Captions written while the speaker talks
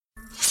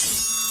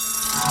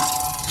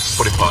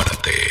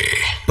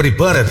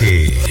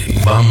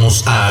Prepárate,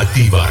 vamos a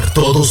activar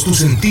todos tus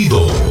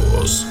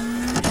sentidos.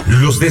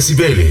 Los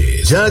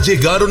decibeles ya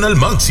llegaron al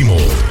máximo.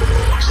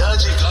 Ya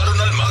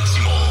llegaron al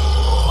máximo.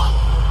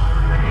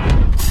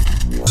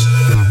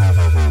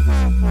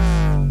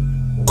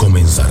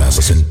 Comenzarás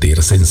a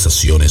sentir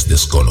sensaciones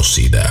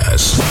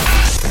desconocidas.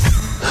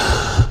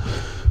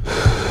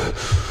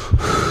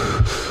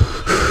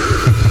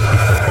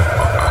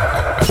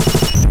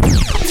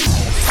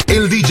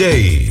 El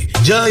DJ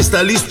ya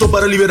está listo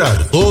para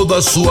liberar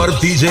toda su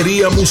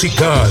artillería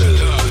musical.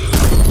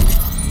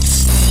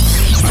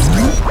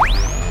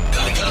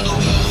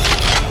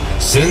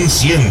 Se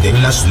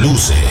encienden las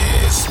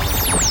luces.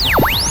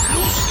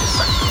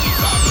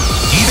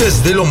 Y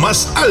desde lo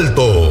más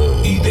alto.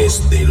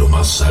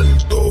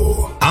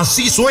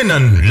 Así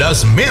suenan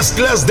las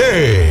mezclas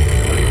de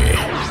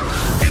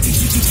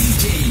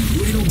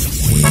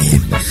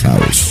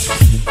House.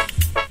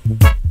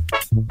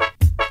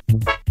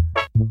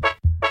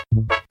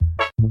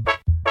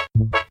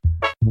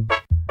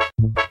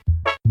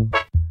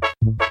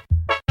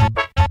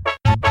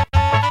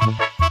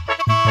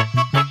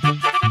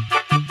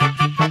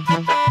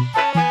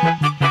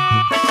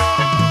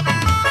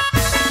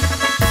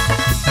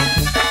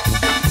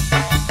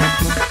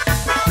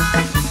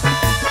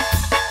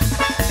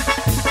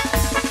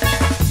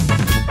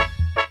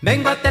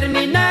 Vengo a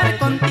terminar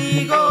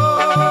contigo,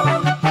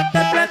 te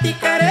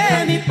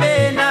platicaré mi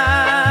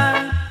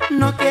pena.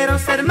 No quiero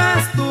ser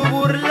más tu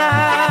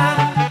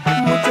burla,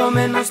 mucho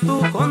menos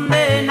tu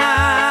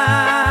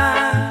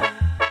condena.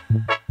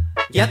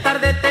 Ya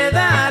tarde te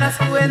darás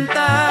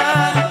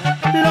cuenta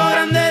lo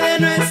grande de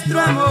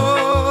nuestro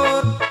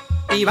amor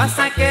y vas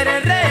a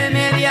querer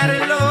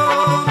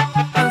remediarlo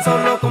tan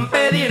solo con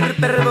pedir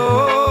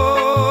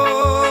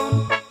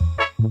perdón.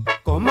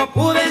 ¿Cómo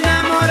pude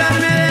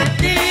enamorarme de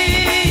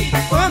ti?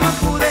 ¿Cómo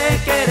pude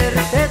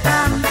quererte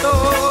tanto?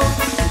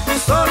 Tú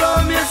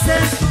solo me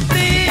haces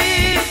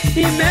sufrir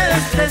y me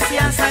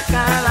desprecias a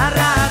cada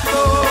rato.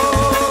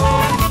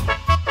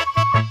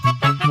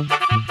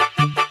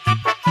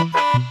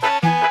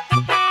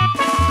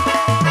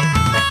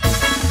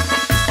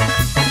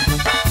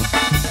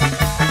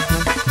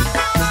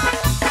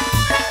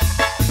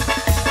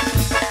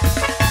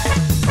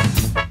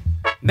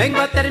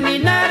 Vengo a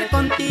terminar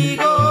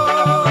contigo,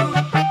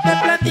 te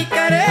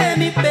platicaré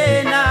mi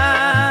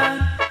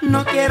pena.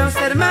 No quiero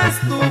ser más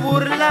tu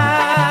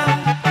burla,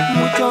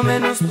 mucho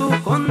menos tu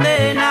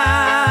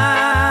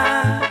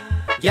condena.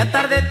 Ya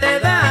tarde te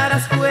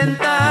darás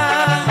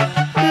cuenta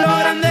lo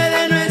grande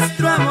de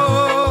nuestro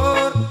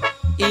amor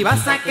y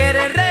vas a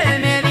querer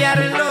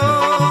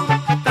remediarlo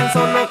tan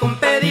solo con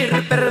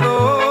pedir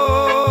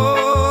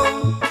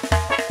perdón.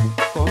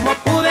 ¿Cómo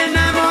pude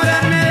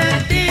enamorarme de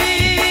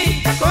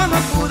ti? ¿Cómo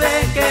pude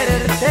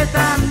quererte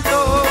tanto?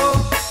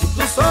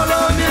 Tú solo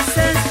me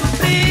haces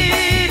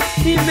sufrir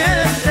y me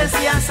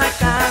desprecias a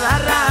cada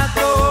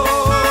rato.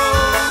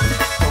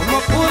 ¿Cómo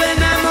pude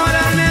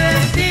enamorarme de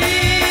ti?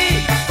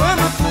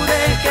 ¿Cómo pude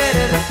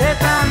quererte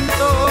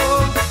tanto?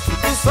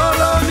 Tú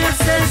solo me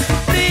haces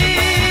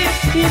sufrir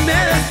y me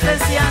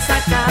desprecias a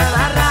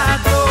cada rato.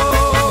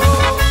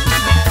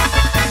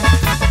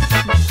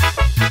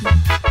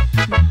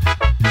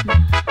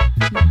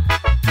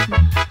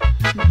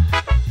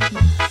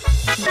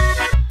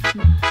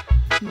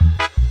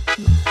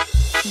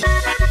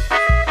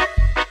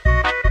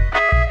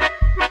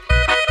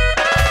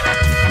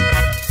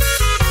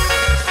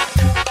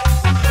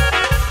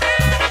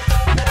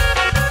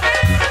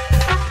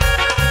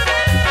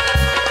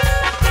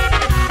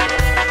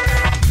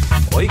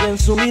 Oiga, en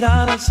su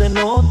mirada se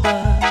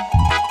nota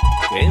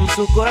que en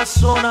su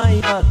corazón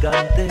hay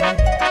vacante.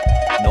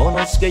 No, no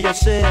es que yo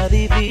sea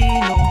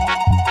divino,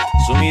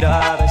 su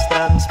mirada es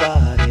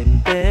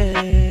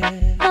transparente.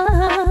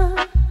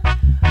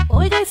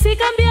 Oiga, y si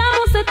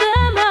cambiamos de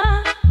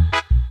tema,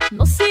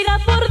 no siga,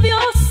 por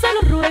Dios se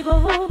lo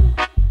ruego.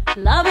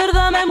 La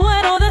verdad me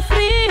muero de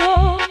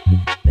frío,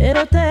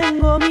 pero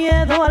tengo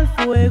miedo al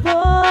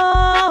fuego.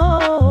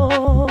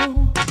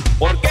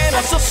 ¿Por qué no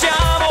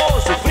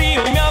asociamos su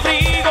frío y mi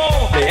abrigo?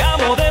 Te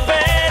amo de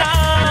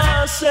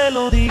veras, se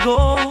lo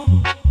digo.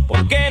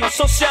 ¿Por qué no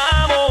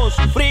asociamos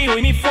su frío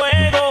y mi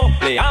fuego?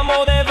 Te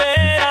amo de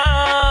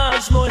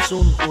veras, no es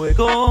un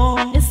juego.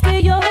 Es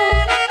que yo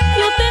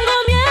tengo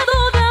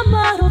miedo de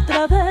amar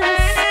otra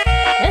vez.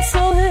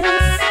 Eso es.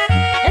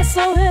 Es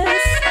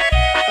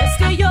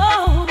que yo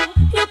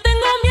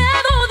tengo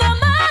miedo de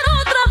amar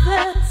otra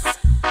vez.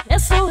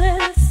 Eso es.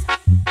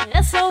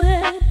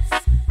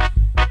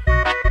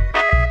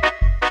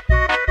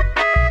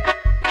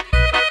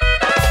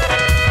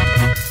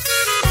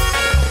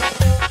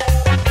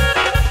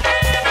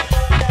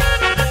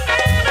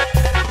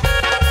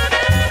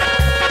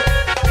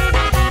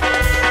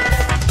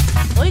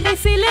 Oiga, y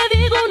si le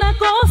digo una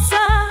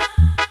cosa,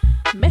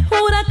 me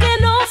jura que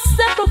no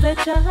se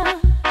aprovecha.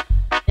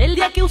 El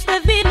día que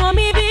usted vino a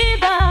mi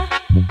vida,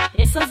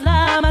 esa es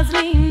la más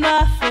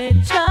linda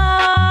fecha.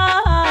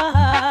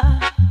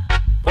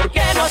 ¿Por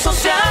qué no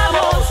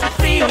asociamos su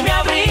frío y mi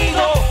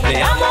abrigo?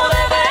 Te amo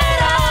de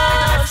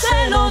veras,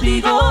 se lo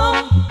digo.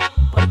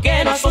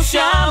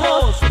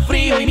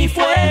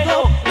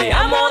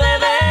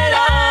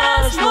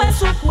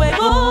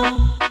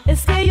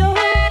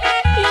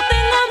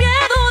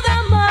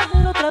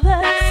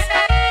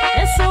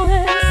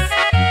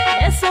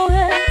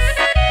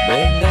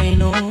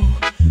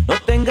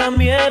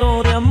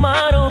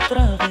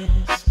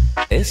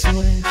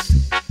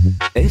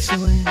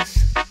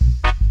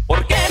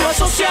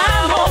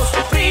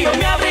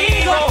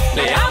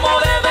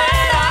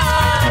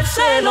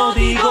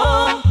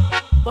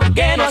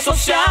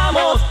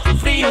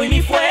 frío y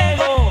mi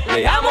fuego.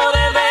 Le amo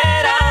de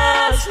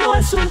veras, no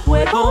es un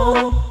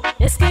juego.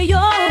 Es que yo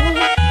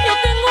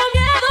tengo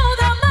miedo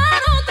de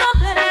amar otra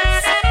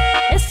vez.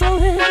 Eso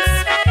es.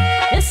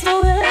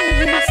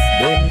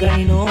 Venga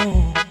y no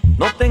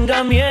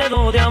tenga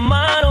miedo de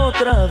amar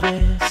otra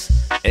vez.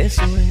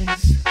 Eso es.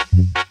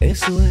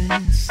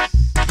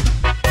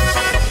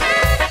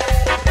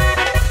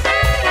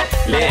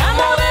 Le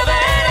amo de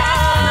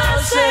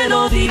veras, se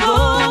lo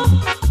digo.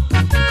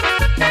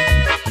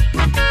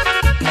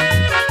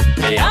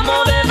 Le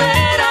amo de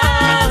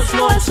veras,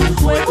 no es un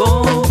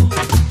juego.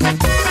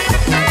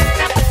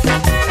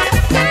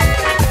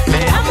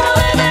 Le amo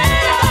de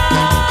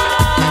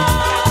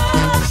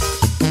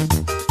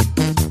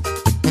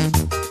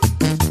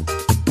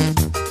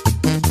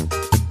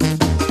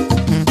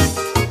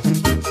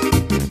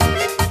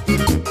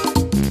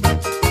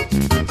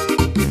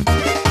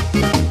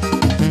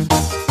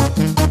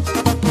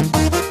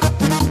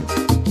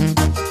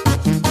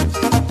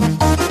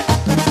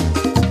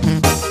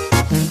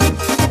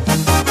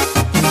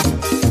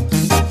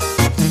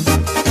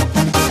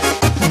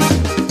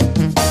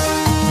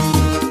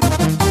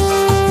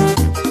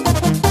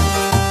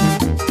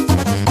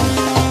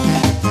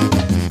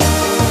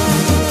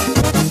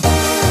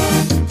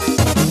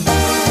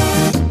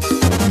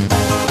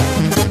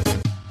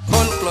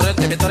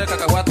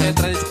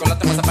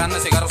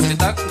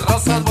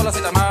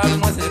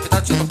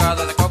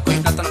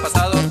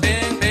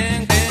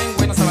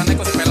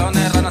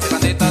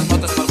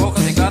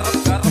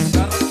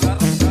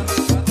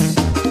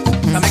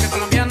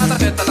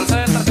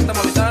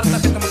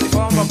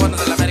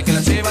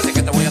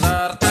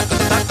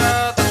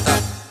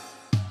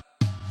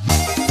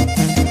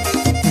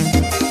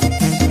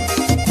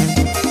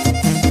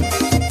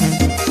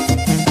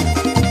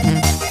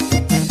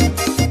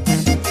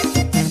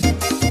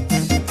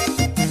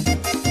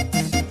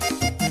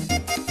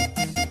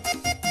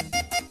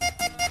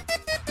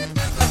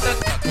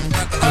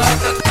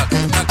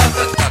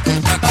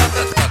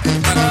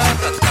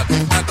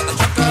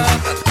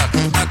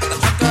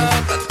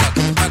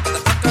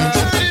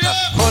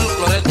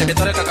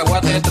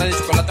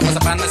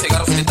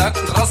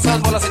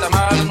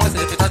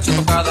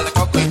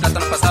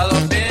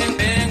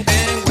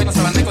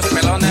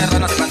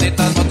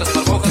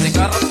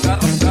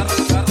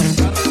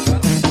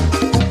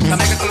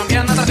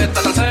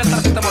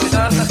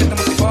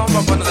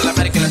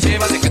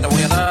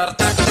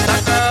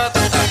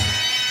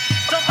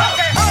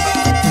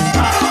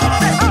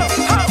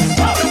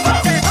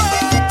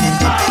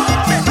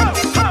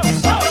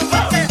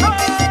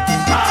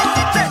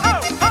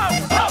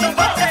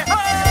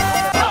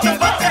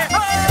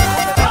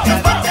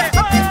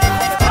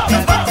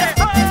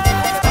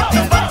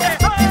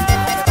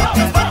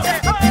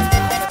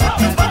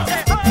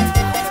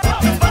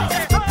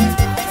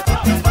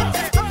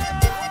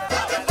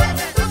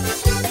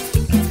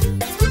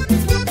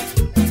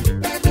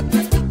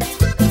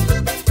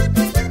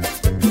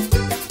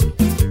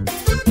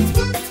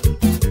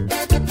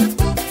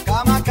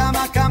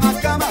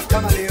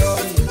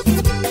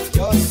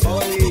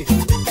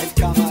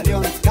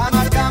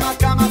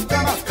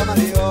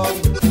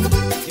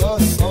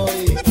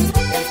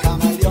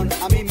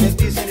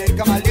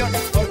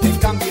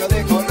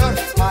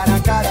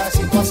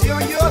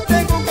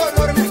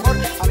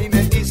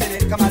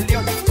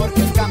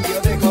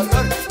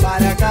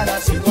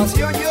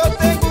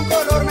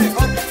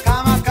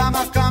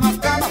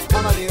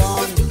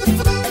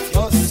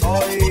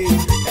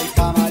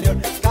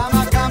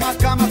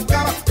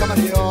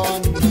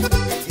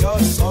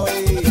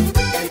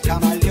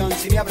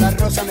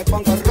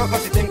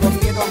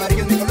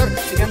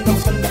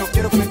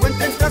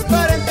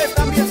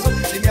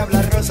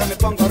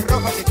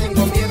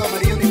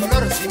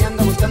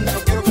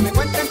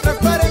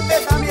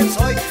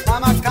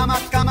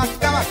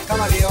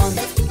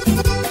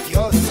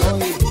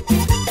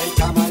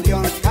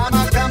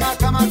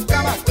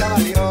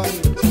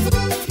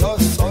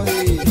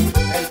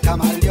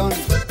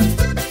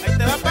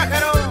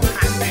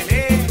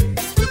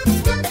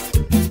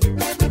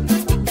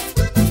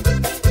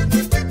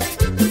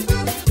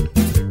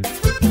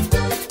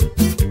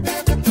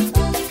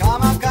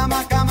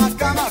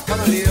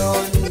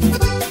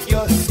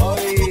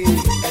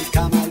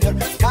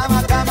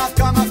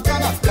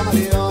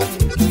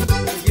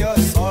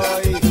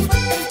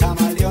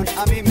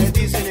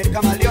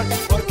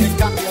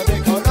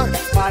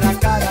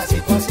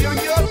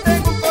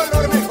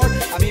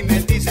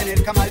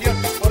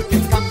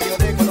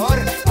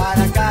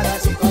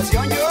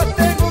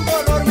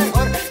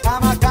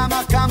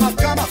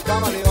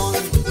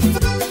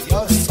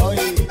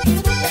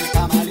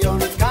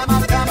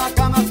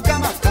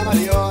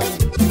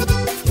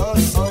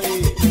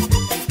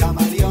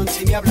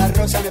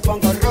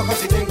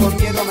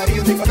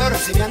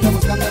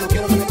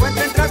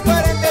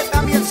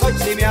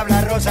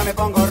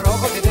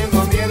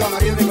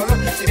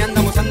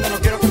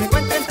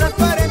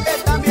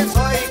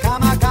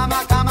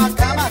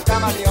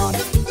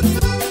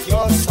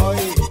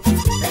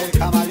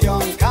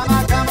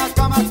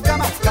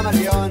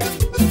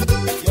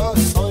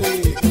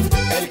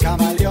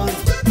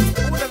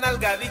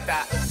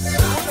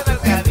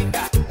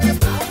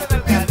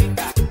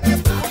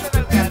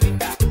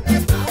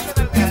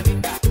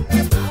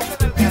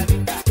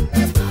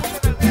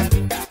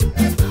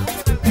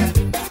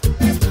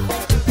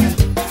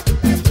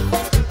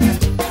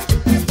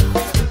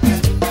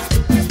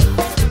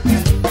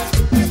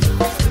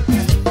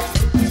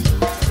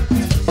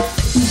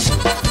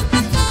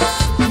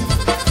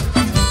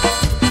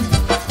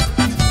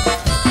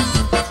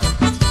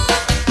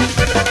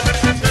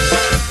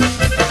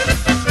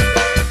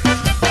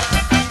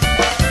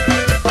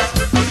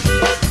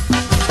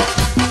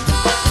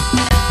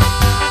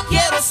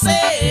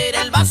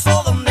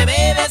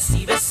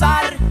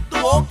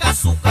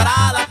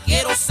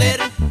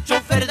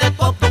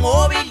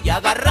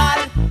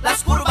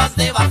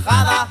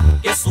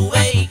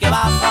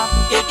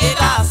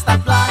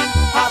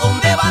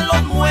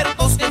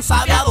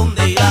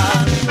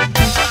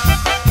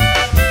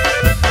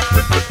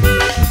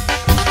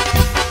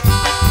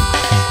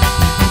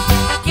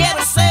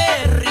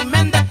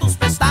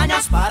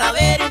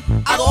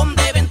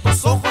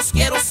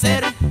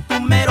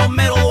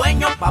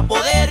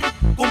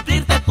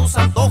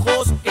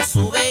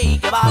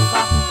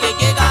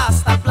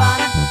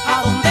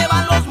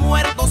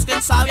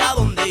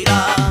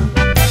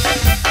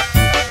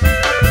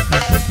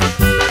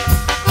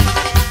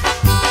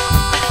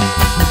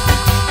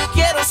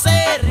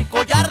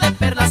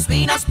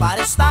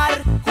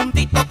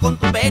juntito con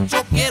tu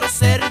pecho quiero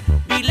ser,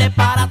 dile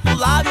para tus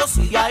labios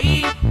y de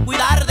ahí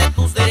cuidar de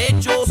tus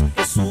derechos,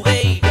 que sube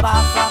y que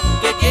baja,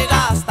 que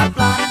llega hasta el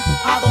plan,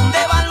 a dónde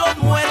van los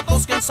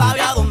muertos, quién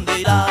sabe a dónde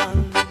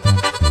irán.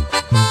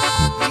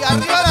 Y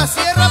arriba la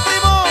sierra,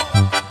 primo,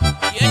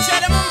 y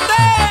échale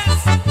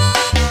Montes.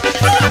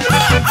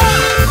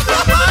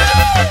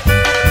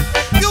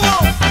 ¿Qué hubo?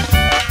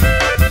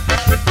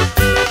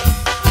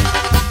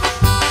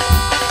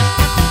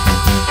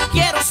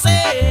 Quiero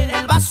ser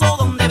el vaso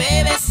donde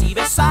bebes y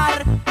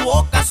besar tu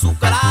boca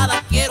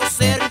azucarada. Quiero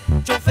ser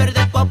chofer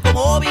de tu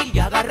automóvil y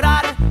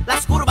agarrar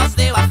las curvas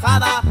de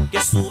bajada,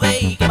 que sube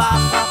y que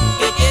baja,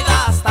 que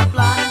llega hasta el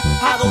plan,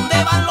 a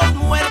dónde van los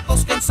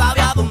muertos, quién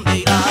sabe a dónde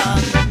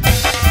irán.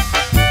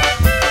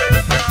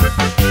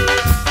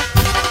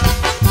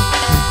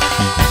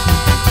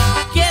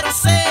 Quiero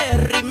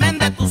ser rimén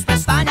de tus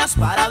pestañas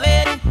para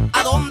ver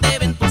a dónde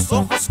ven tus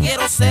ojos.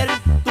 Quiero ser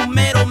tu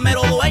mero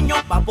dueño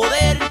para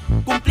poder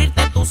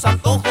cumplirte tus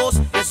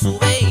antojos, que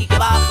sube y que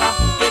baja,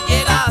 que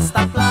llega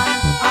hasta el plan,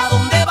 a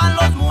dónde van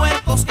los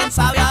muertos, quién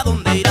sabe a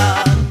dónde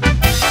irán.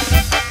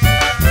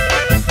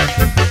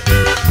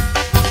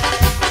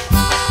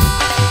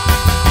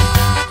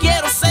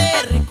 Quiero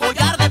ser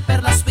collar de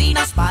perlas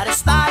finas para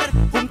estar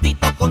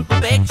juntito con tu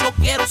pecho.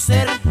 Quiero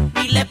ser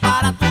dile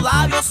para tus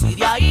labios y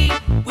de ahí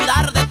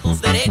cuidar de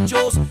tus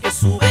derechos, que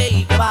sube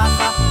y que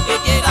baja,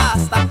 que llega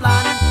hasta el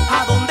plan,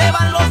 a dónde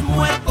van los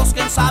muertos,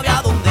 quién sabe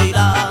a dónde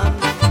irán.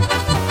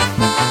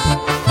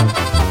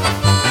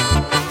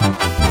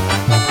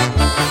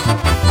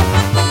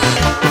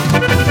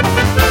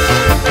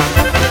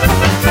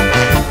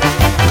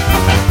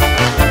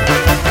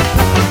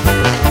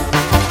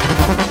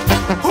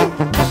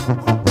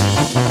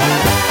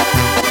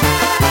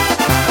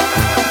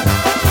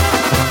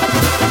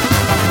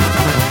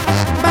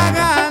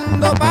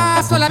 vagando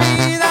paso la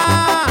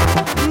vida,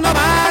 no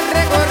va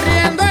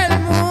recorriendo el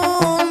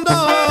mundo.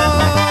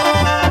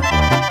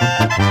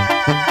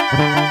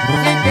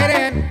 Si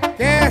quieren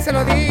que se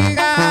lo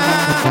diga,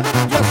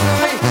 yo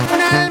soy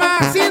un alma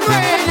sin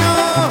dueño,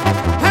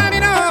 a mí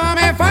no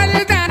me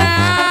falta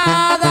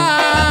nada.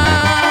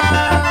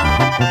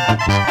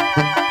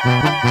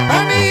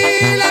 A mí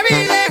la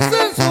vida es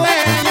un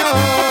sueño,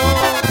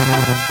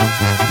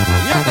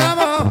 yo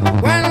tomo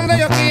cuando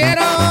yo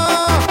quiero,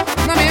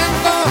 no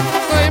miento,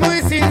 soy muy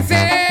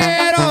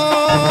sincero.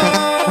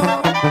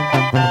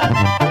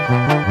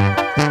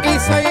 Y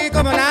soy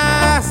como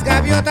las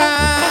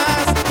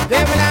gaviotas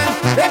que vuelan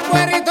de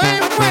puerto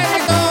en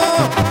puerto.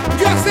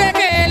 Yo sé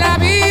que la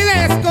vida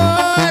es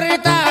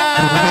corta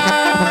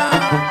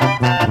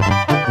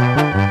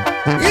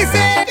y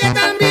sé que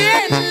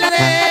también la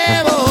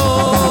debo.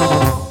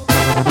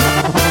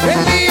 El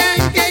día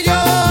en que yo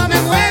me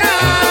muera,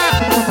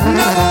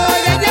 no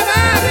voy a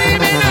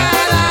llevarme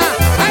nada.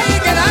 Hay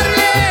que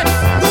darle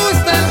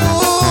gusto al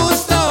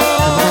gusto.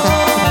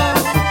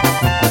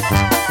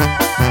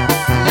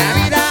 La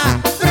vida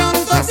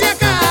pronto se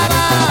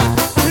acaba.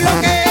 Lo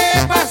que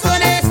pasó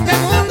en este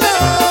mundo,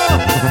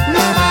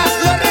 no más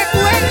los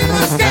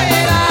recuerdos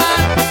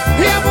quedan.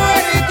 Y a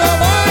muerto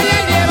voy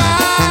a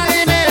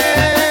llevarme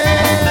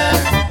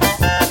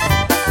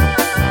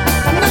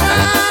no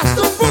más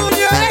un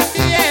puño de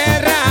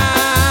tierra.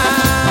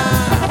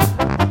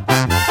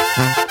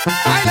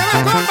 Ahí le va,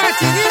 compa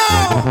Chidino.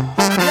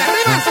 Y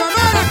arriba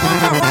Sonora,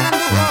 compa Juan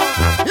Andujo.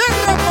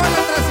 Hierro por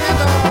los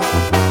 300.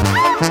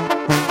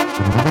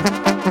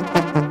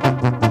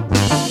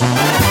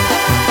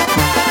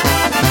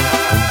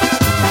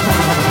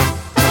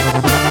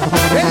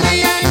 El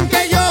día en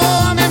que yo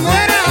me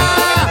muera,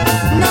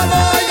 no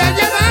voy a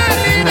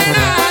llevarme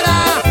nada.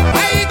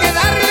 Hay que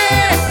darle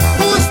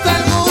gusto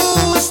al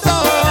gusto.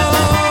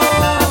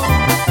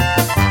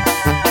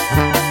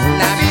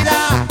 La vida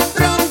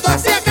pronto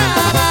se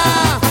acaba.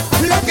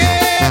 Lo que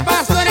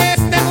pasó en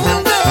este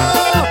mundo,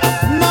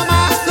 no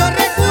más los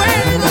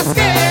recuerdos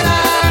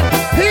quedan.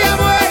 Y a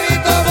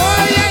muerto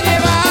voy a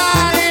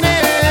llevarme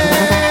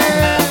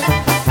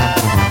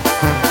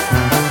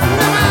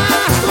no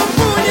más un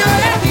puño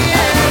de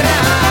tierra.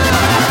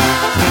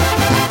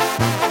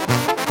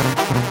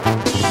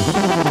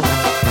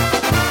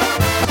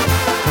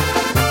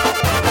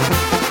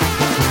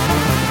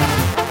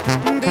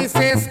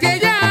 Dices que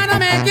ya no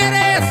me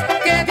quieres,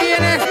 que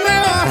tienes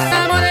nuevos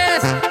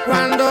amores.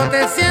 Cuando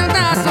te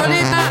sientas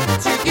solita,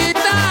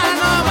 chiquita,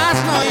 no más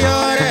no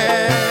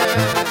llores.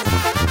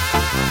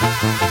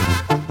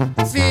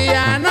 Si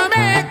ya no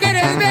me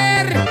quieres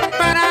ver,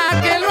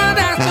 ¿para qué lo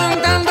andas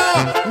contando?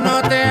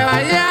 No te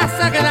vayas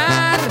a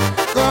quedar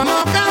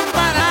como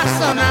campana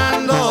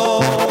sonando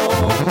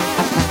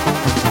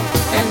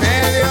en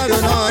medio de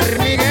un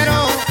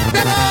hormiguero.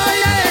 Te voy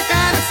a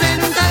dejar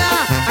sentada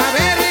a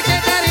ver qué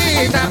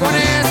carita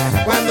pones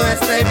cuando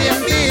esté bien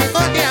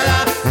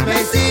picoteada. Me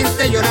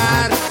hiciste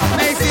llorar,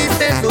 me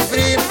hiciste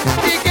sufrir,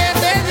 y que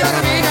te de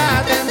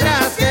hormiga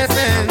tendrás que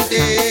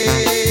sentir.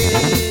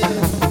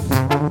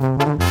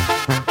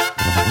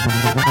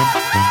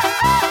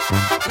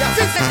 Y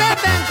así se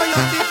canta en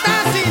Coyotita,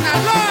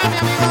 Sinaloa, mi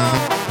amigo.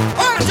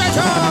 ¡Hola,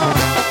 chacho!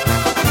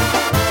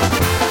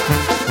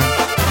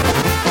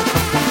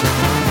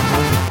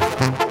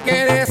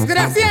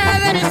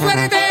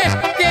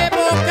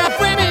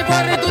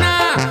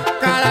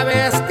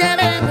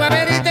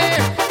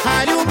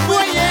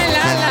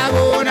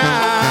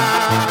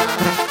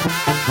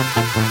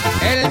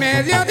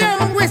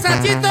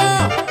 huesachito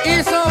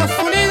hizo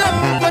su nido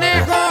un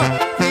conejo.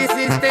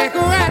 Quisiste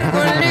jugar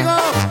conmigo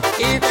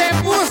y te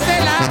puse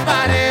el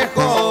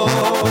aparejo.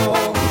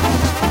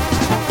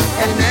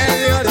 En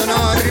medio de un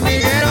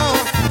hormiguero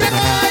te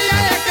voy a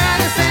dejar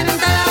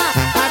sentada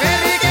a ver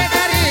qué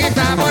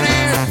carita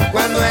pones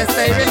cuando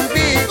estés bien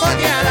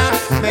picoteada.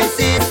 Me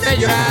hiciste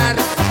llorar,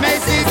 me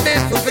hiciste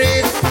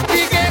sufrir,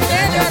 piquete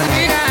de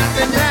hormiga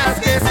tendrás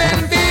que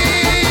sentir.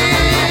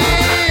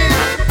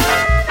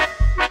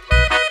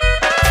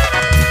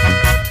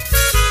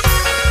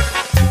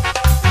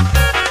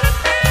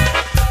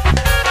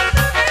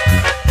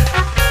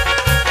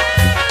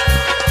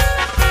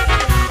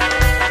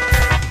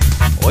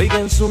 Oiga,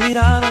 en su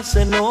mirada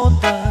se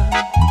nota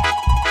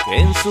que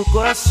en su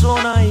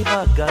corazón hay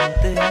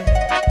vacante.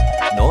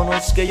 No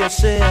es que yo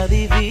sea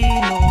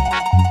divino,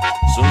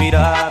 su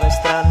mirada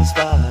es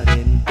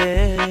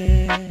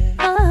transparente.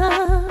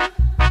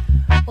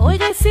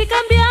 Oye, si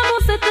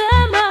cambiamos de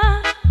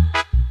tema,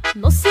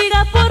 no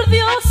siga, por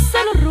Dios,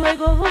 se lo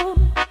ruego.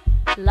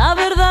 La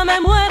verdad me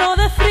muero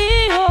de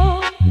frío,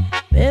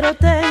 pero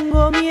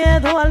tengo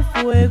miedo al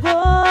fuego.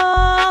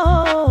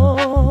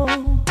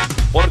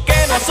 ¿Por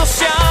qué no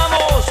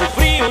asociamos su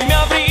frío y mi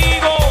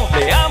abrigo?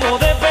 Le amo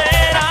de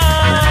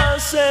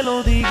veras, se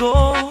lo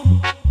digo.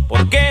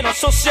 ¿Por qué no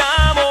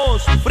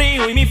asociamos su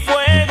frío y mi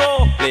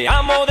fuego? Le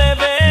amo de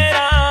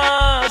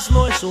veras,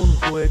 no es un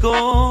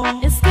juego.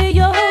 Es que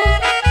yo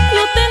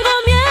tengo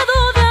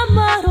miedo de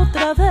amar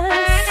otra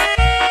vez.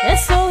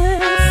 Eso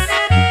es.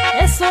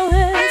 Es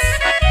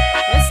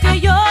que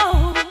yo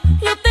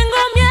tengo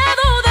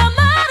miedo de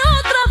amar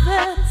otra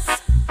vez.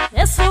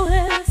 Eso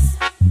es.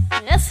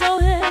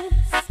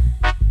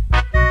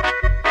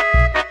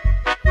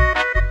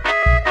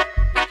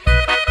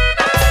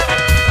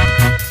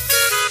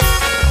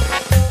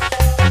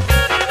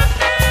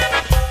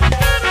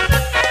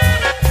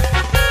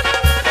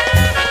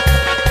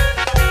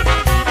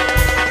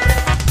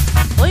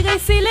 Oiga, y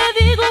si le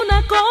digo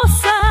una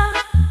cosa,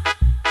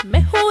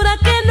 me jura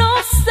que no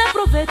se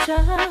aprovecha.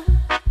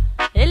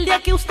 El día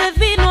que usted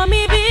vino a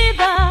mi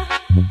vida,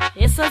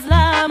 esa es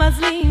la más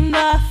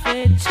linda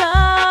fecha.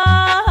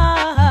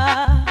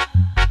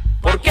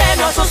 ¿Por qué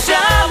no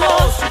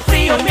asociamos su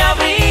frío y mi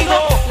abrigo?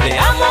 Le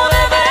amo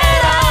de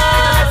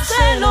veras,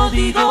 se lo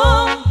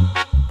digo.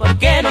 ¿Por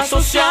qué no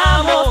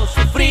asociamos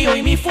su frío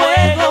y mi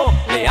fuego?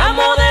 Le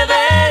amo de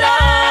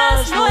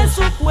veras, no es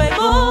un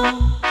juego.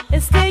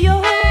 Es que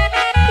yo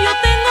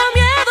tengo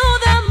miedo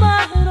de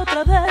amar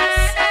otra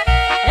vez.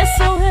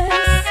 Eso es.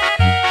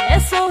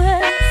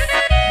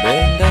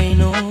 Venga y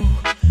no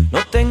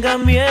tenga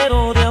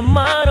miedo de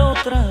amar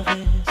otra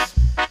vez.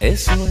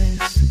 Eso es.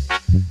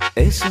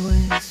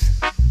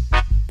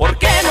 ¿Por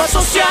qué no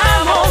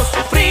asociamos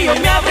su frío y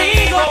mi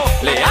abrigo?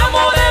 Le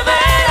amo de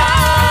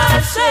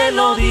veras, se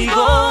lo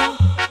digo.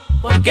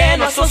 ¿Por qué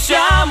no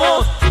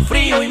asociamos su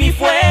frío y mi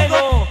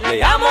fuego?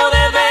 Le amo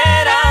de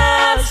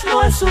veras,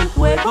 no es un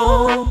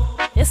juego.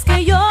 Es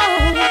que yo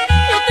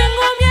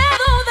tengo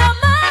miedo de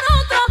amar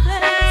otra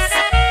vez.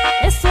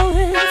 Eso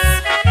es.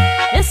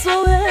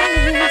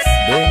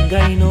 Venga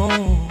y no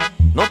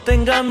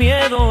tenga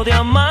miedo de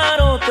amar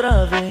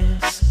otra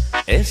vez.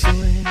 Eso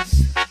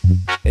es.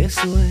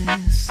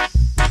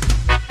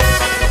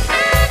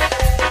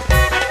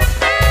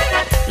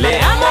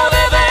 Le amo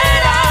de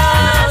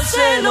veras,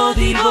 se lo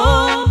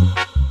digo.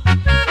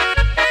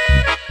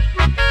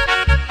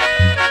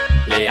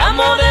 Le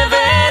amo de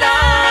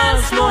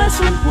veras, no es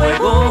un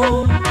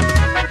juego.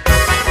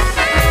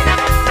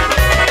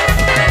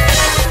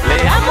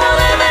 Le amo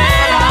de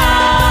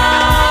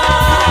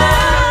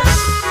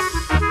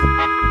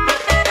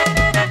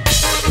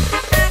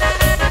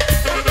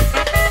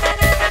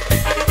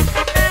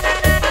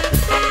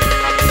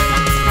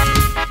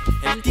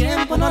El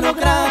tiempo no ha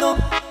logrado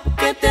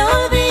que te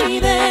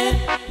olvide,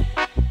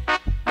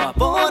 no ha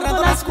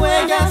borrado las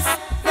huellas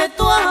de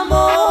tu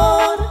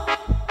amor.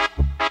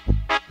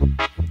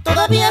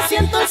 Todavía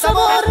siento el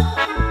sabor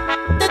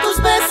de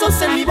tus besos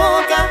en mi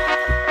boca,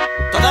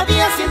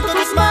 todavía siento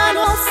tus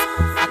manos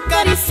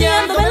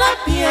acariciándome la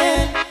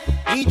piel.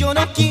 Y yo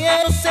no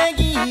quiero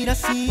seguir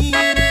así,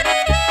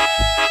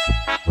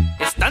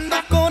 estando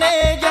con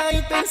ella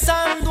y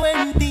pensando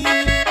en ti. A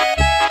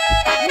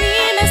mí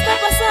me está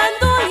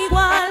pasando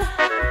igual,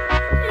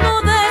 no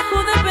dejo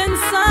de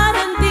pensar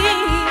en ti.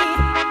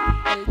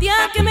 El día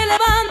que me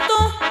levanto,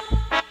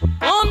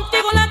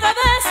 contigo en la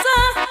cabeza,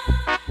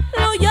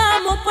 lo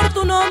llamo por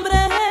tu nombre.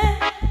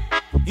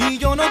 Y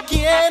yo no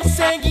quiero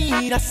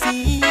seguir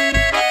así,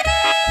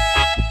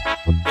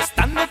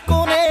 estando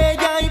con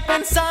ella y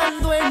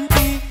pensando en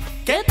ti.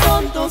 Qué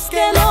tontos,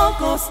 qué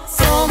locos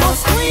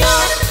somos tú y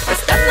yo,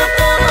 estando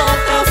con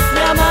otros y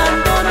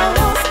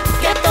amándonos.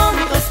 Qué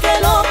tontos, qué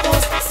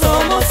locos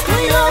somos tú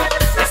y yo,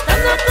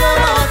 estando con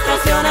otros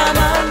y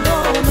amándonos.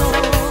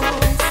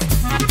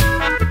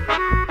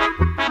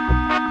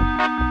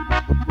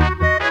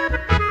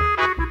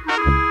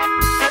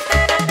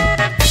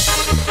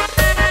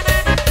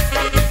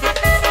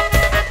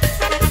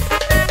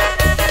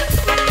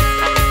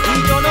 Y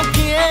yo no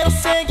quiero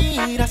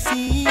seguir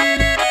así,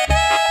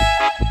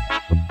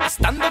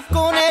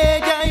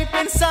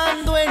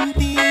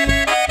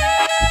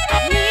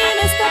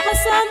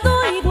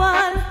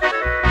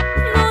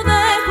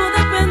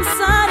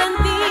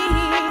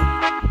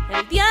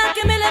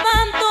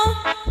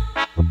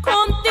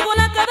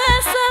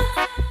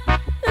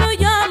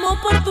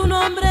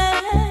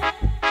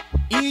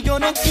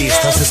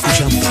 Estás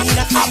escuchando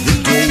a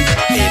DJ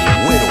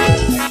El Güero.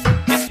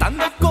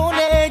 Estando con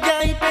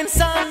ella y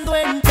pensando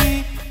en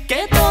ti,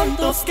 qué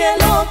tontos, qué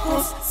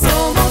locos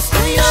somos tú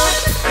y yo.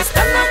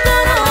 Estando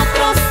con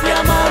otros y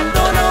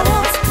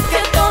amándonos,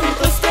 qué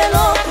tontos, qué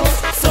locos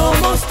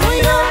somos tú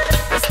y yo.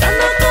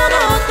 Estando con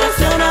otros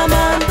y aún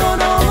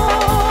amándonos.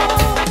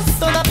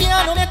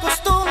 Todavía no me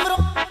acostumbro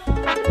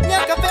ni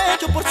al café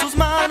hecho por sus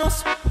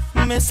manos.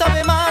 Me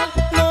sabe mal,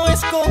 no es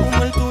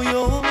como el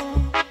tuyo.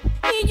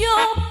 Y yo,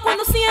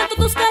 cuando siento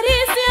tus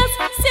caricias,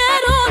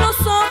 cierro los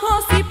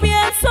ojos y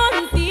pienso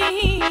en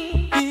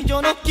ti. Y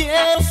yo no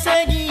quiero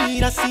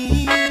seguir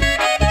así,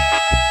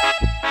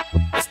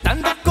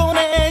 estando con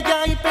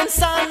ella y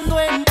pensando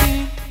en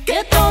ti.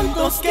 Qué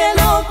tontos, qué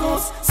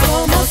locos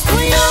somos tú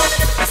y yo.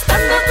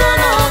 Estando con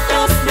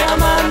otros y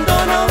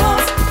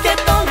amándonos. Qué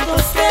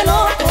tontos, qué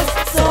locos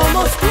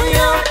somos tú y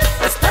yo.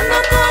 Estando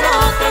con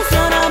otros y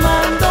aún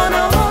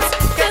amándonos.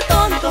 Qué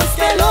tontos,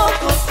 qué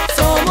locos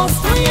somos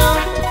tú y yo.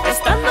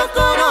 Estando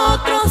con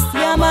otros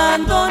y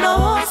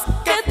amándonos.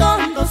 Qué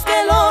tontos,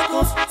 qué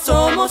locos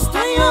somos tú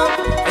y yo.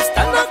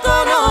 Estando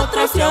con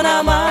otros y aún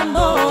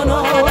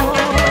amándonos.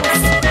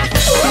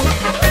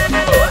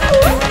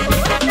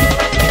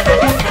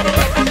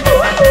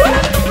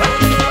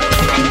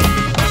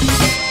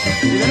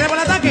 Y tenemos el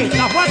ataque,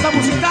 la fuerza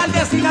musical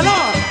de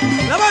Sinaloa,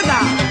 la banda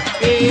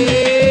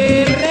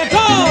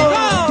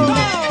Recodo.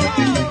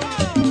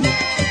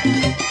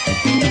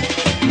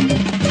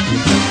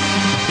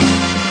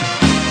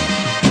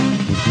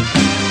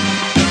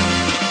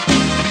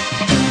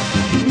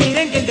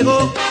 Miren quién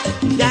llegó,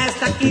 ya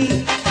está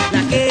aquí,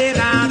 la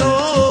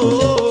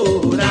quebradora.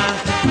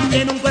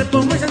 Tiene un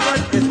cuerpo muy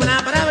sensual, es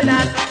buena para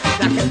bailar,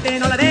 la gente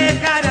no la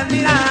deja de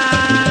admirar.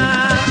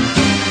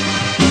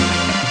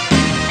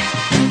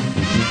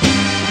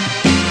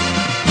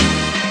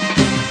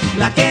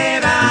 La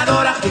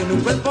quebradora tiene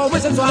un cuerpo muy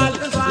sensual,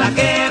 la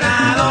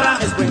quebradora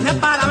es buena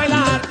para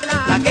bailar,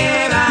 la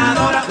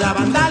quebradora, la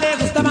banda le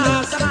gusta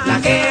más,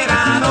 la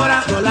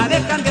quebradora no la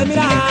dejan de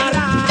admirar.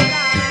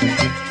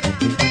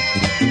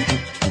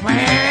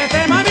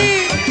 Muévete,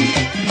 mami,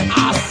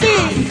 así.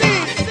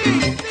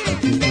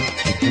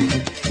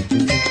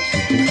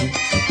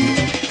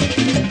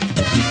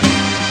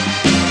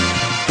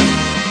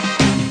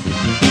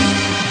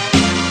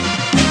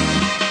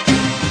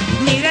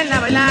 Mírenla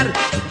bailar,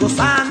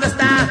 gozando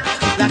está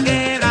la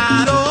quebradora.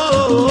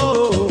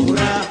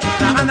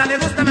 La banda le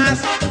gusta más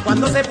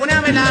cuando se pone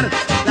a bailar,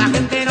 la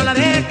gente no la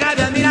deja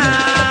de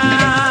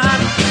admirar.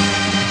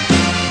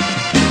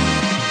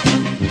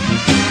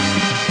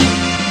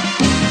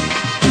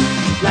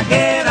 La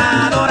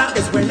quebradora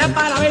es buena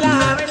para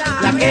bailar,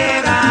 la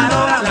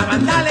quebradora, la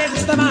banda le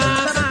gusta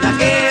más, la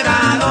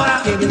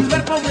quebradora tiene un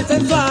cuerpo muy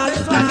sensual,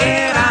 la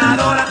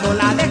quebradora no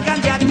la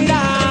dejan de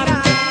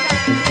admirar.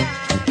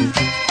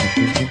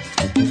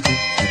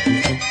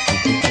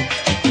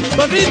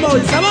 Con ritmo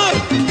y sabor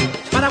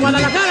para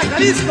Guadalajara,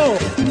 Jalisco.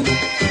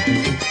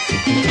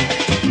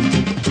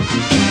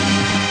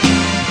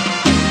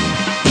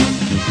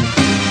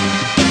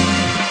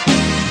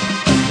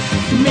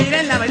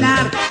 Mírenla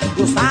bailar,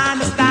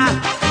 gozando está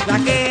la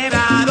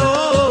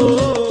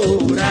quebradora.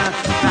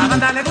 La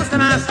banda le gusta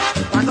más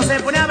cuando se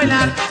pone a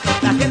bailar,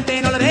 la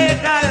gente no la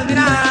deja de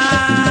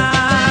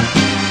admirar.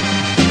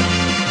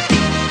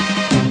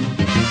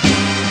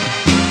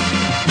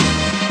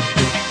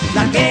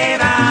 La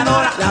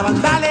quebradora, la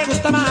banda le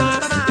gusta más,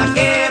 la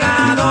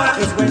quebradora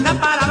es buena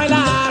para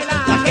bailar,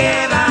 la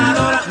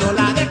quebradora no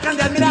la dejan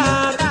de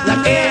admirar,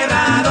 la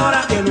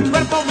quebradora tiene un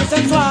cuerpo muy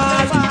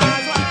sensual.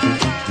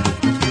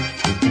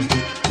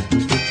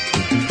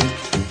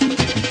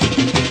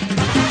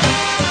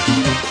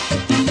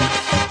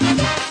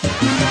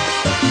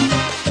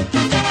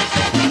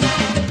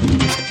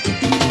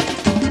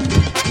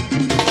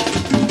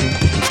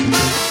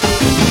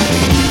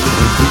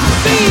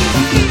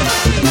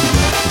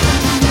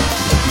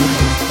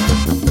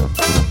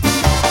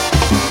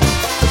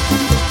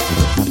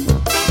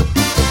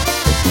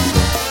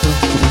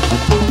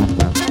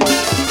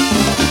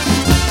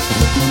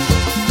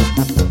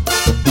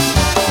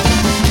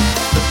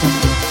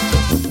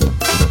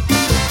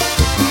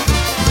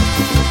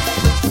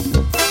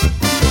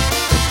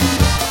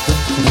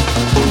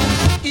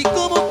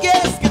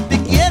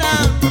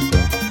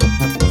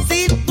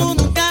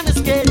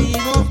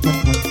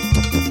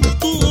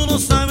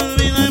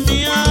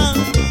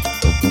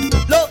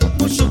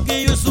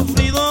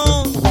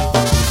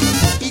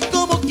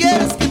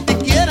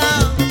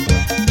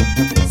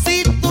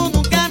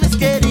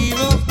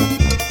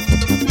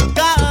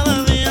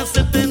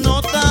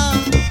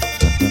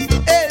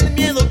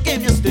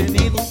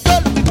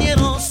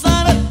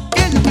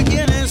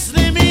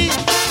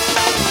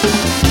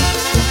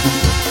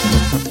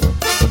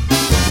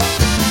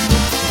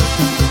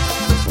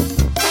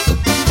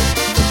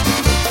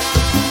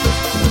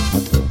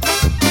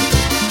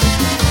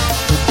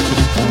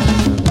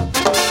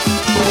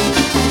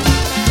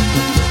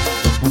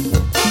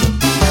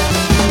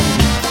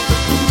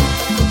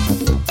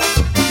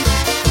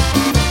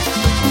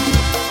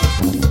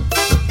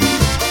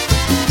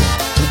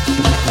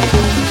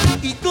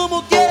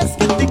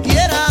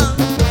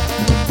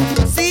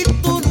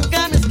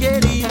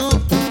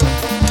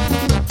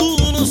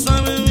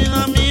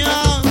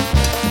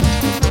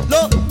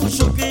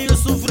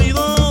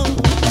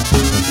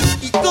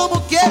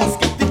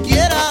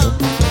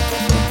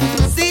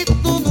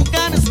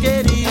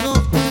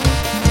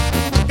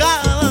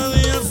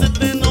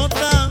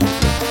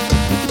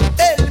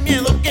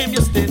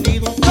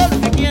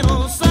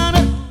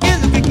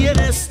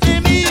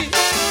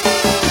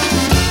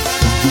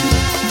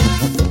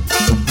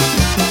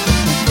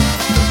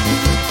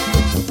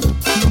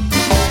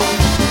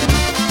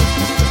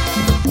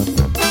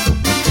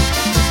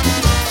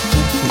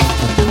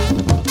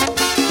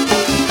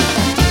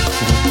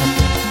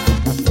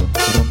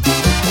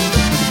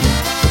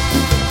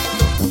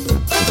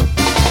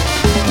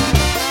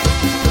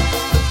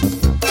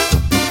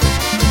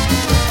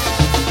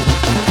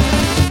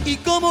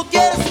 ¿Cómo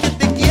quieres que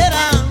te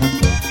quiera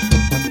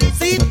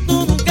si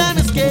tú nunca me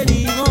has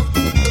querido?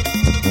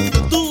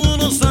 Tú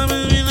no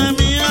sabes, vida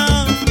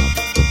mía,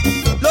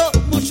 lo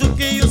mucho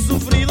que yo he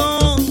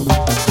sufrido.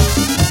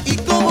 ¿Y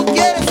cómo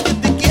quieres que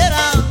te quiera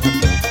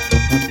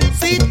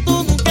si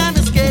tú nunca me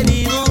has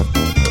querido?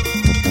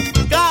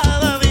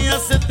 Cada día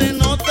se te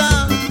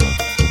nota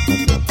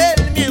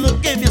el miedo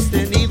que me has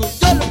tenido.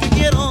 Yo lo que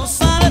quiero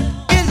saber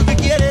qué es lo que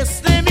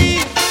quieres de mí.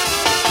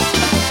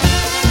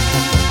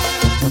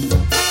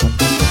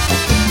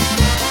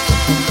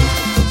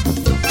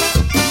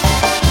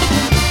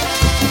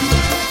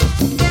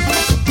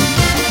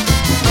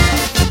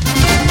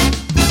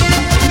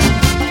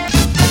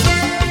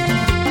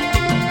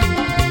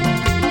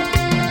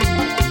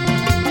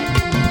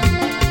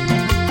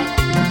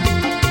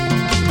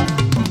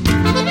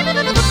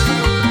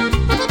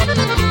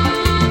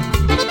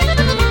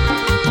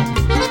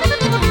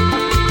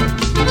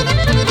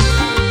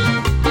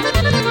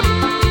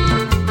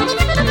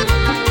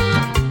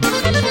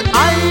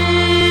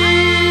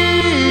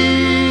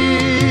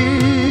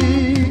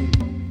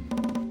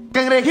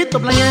 Cangrejito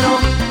playero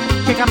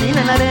que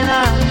camina en la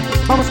arena,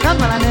 va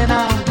buscando a la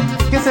nena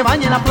que se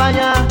baña en la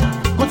playa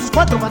con sus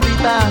cuatro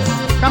patitas,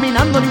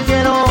 caminando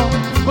ligero,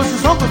 con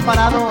sus ojos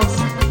parados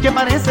que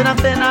parecen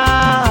antenas.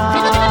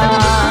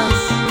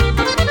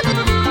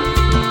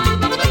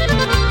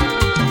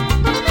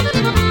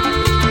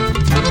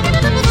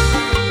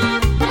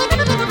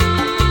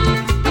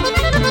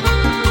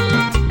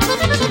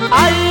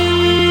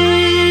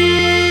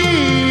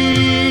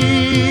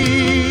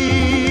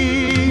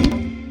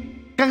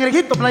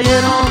 Cangrejito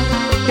playero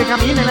que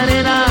camina en la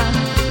arena,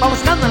 va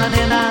buscando a la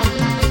nena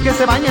que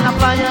se baña en la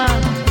playa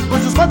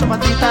con sus cuatro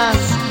patitas,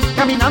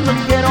 caminando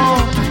ligero,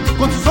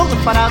 con sus ojos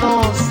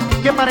parados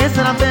que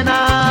parecen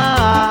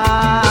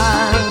antenas.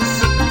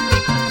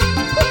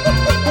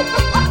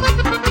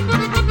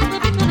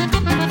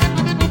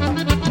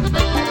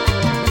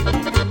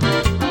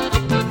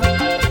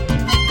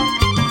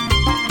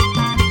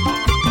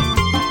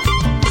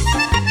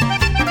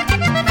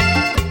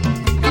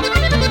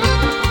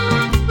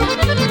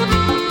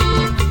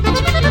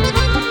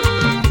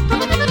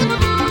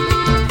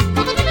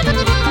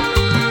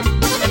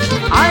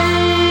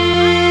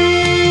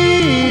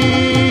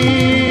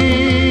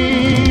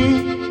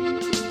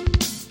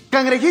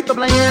 Cangrejito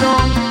playero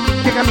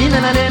que camina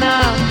en la arena,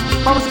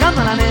 va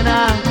buscando a la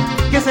nena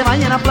que se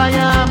baña en la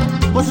playa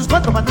con sus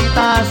cuatro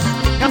patitas,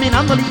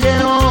 caminando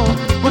ligero,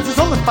 con sus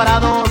ojos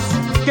parados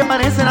que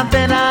parecen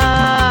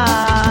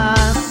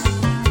antenas.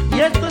 Y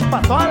esto es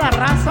para toda la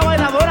raza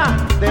bailadora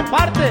de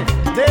parte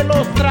de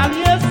los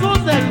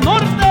Traviesos del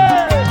Norte.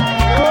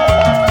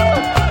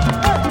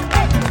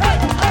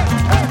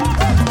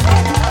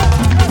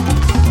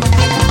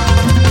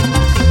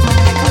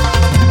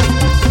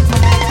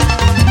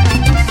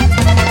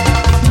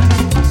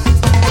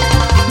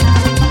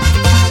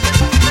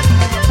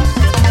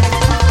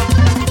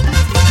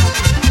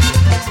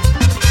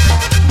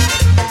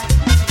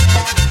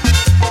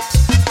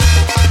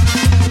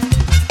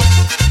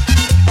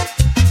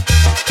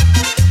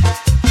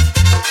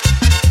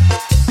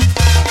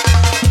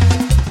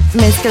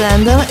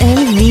 Mezclando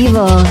en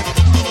vivo.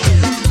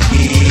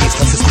 Y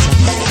estás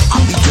escuchando a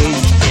DJ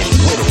El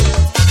Güero.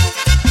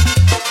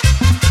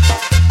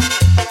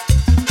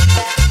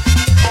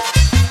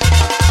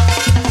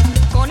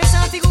 Con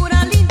esa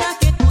figura linda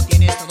que tú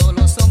tienes, todos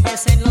los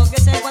hombres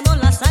enloquecen cuando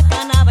la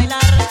sacan a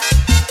bailar.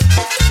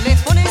 Le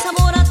pones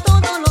sabor a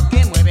todo lo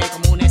que mueve,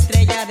 como una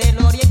estrella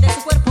del oriente,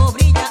 su cuerpo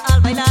brilla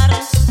al bailar.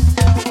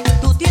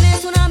 Tú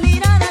tienes una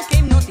mirada que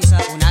hipnotiza,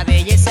 una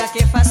belleza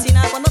que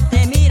fascina cuando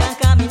te miran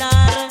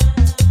caminar.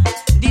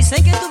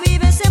 Dicen que tú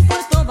vives en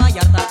Puerto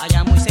Vallarta,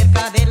 allá muy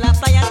cerca de la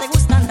playa, te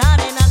gusta andar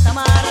en alta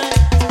mar.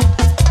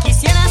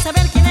 Quisiera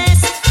saber quién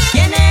es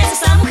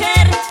esa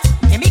mujer,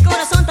 que mi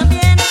corazón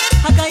también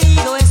ha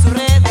caído en su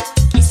red.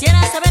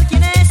 Quisiera saber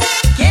quién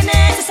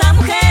es esa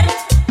mujer,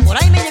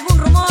 por ahí me llegó un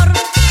rumor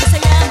que se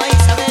llama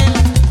Isabel.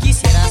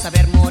 Quisiera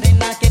saber,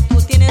 morena, que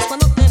tú tienes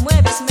cuando te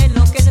mueves, me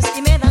enloqueces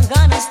y me dan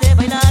ganas de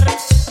bailar.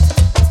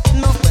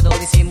 No puedo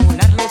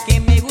disimular lo que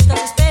me gusta,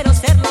 espero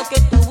ser lo que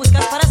tú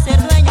buscas para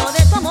ser dueño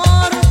de tu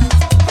amor.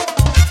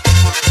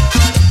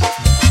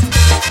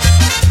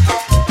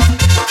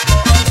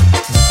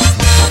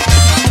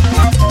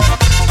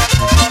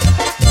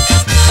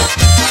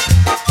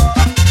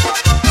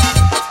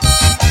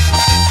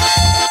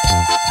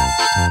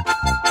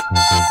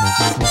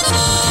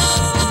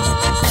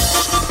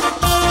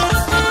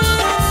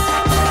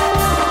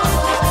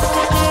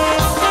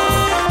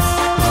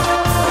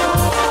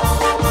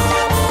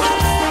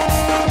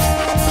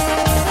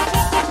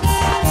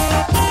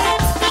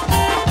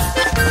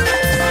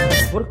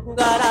 Por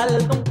jugar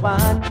al Don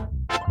Juan,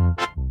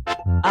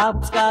 a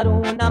buscar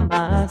una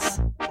más,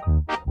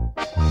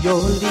 yo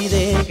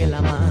olvidé que la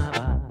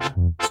amaba.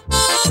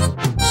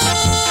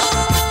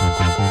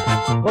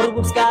 Por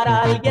buscar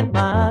a alguien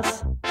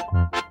más,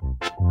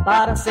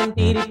 para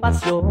sentir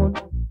pasión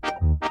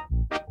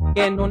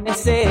que no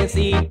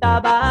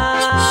necesitaba.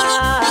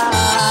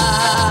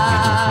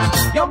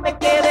 Yo me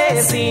quedé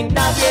quedé sin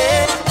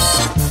nadie,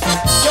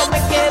 yo me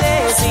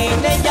quedé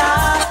sin ella.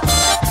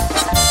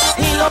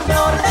 Y lo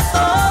peor de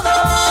todo,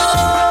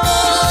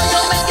 yo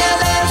me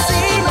quedé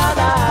sin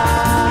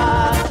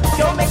nada,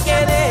 yo me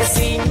quedé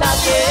sin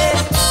nadie,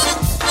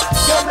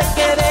 yo me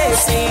quedé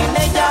sin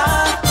ella.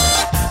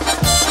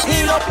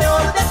 Y lo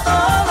peor de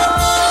todo,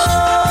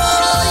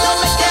 yo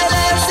me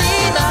quedé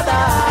sin nada.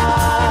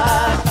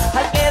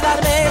 Al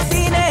quedarme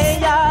sin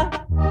ella,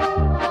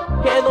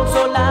 quedó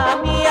sola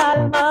mi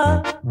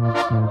alma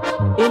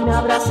y me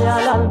abracé a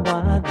la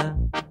almohada.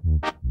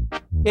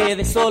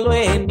 Quedé solo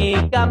en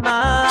mi cama.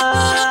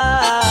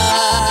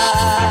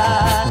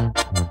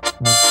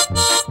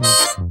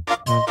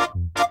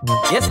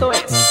 Y esto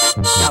es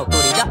La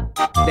Autoridad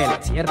de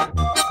la Sierra.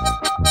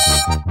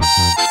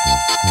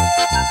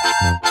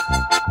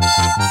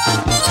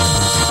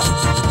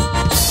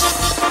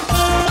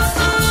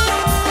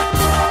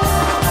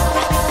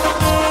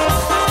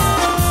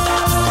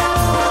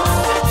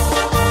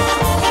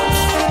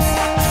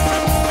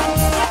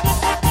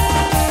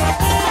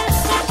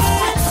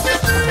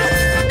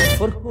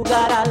 Por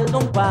jugar al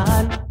Don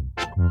Juan,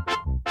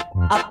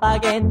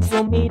 apagué en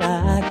su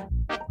mirar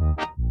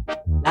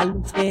la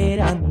luz que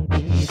era mi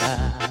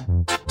vida.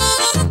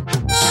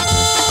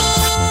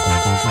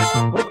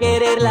 Por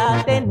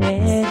quererla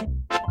tener,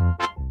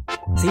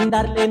 sin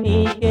darle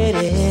mi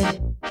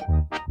querer,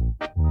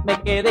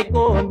 me quedé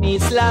con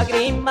mis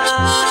lágrimas.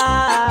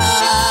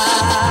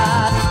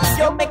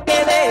 Yo me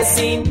quedé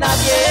sin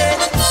nadie,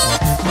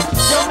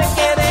 yo me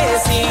quedé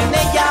sin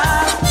ella.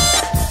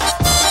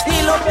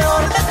 Y lo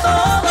peor de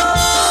todo,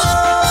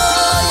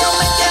 yo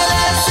me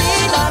quedé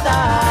sin nada,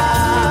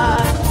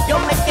 yo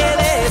me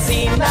quedé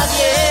sin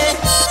nadie,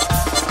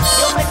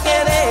 yo me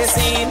quedé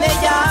sin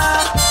ella.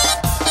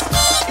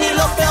 Y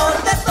lo peor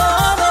de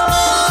todo,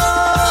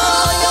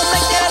 yo me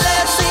quedé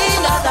sin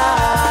nada.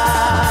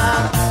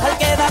 Al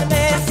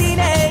quedarme sin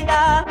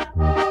ella,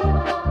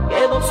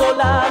 quedó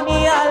sola mi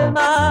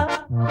alma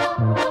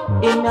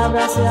y me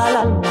abracé a la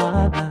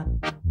almohada.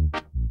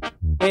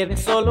 Quedé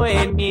solo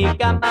en mi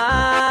cama.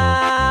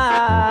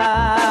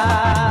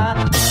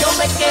 Yo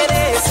me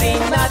quedé sin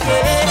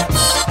nadie,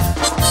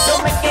 yo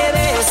me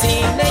quedé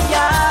sin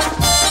ella.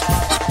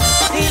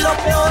 Y lo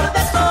peor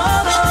de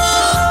todo,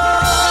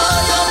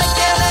 yo me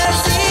quedé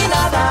sin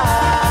nada.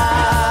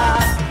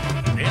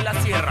 De la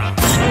Sierra.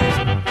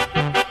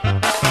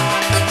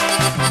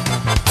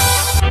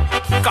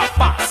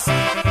 Capaz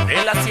de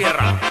la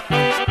Sierra.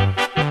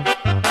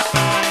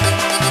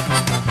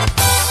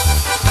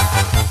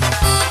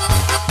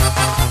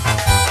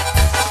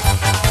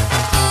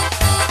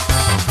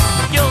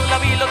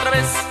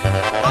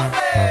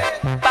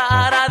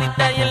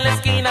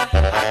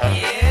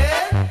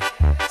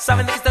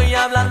 ¿Saben de qué estoy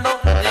hablando?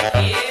 ¿De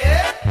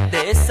quién?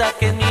 De esa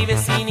que es mi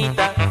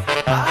vecinita.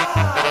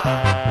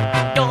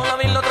 Yo la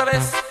vi la otra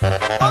vez.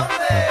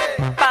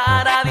 ¿Dónde?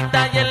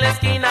 Paradita y en la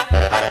esquina.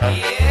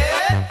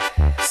 ¿Quién?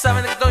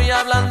 ¿Saben de qué estoy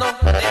hablando?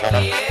 ¿De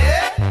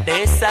quién?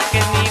 De esa que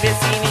es mi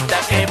vecinita.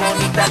 Qué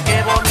bonita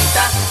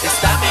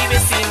está mi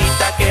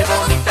vecinita. Qué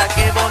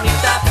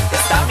bonita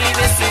está mi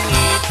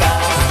vecinita.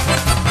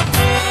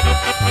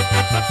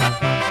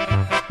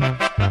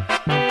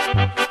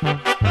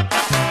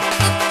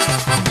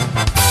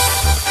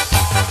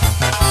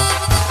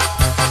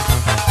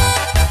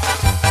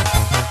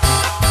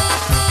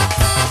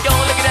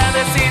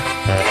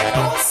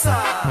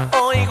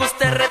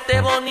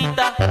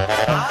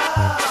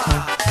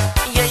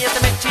 Y ella se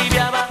me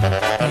chiviaba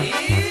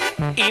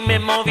y me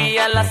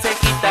movía las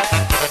cejitas.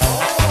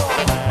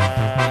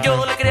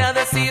 Yo le quería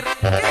decir,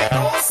 ¿qué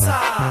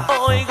cosa?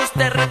 oiga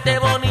usted rete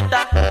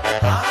bonita.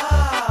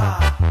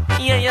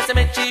 Y ella se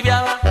me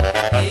chiviaba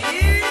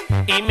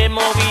y me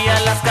movía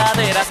las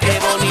caderas. Qué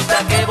bonita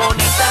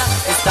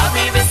está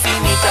mi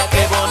vecinita.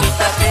 Qué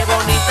bonita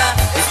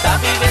está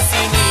mi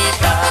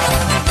vecinita.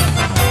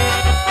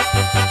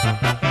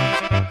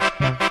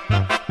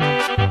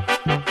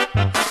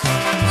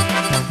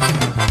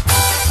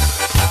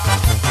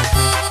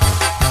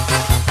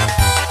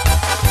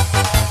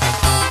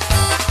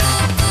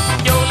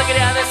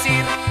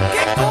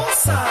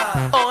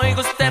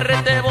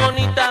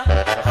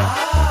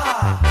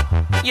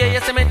 Y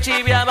ella se me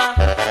chiviaba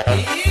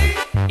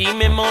y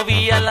me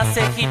movía las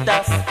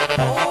cejitas.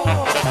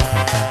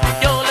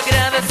 Yo le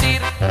quería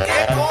decir,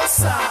 ¿qué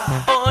cosa?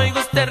 oiga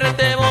usted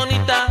rete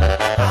bonita.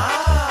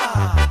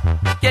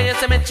 Y ella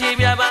se me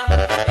chiviaba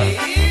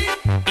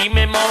y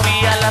me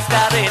movía las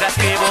caderas.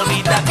 Qué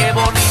bonita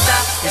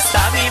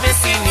está mi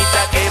vecinita.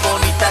 Qué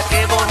bonita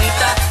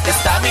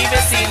está mi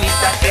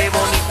vecinita. Qué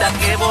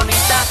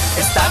bonita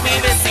está mi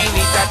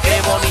vecinita.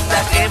 Qué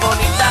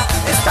bonita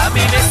está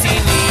mi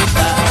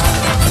vecinita.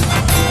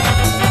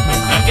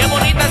 Y qué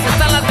bonitas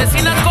están las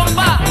vecinas,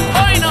 compa.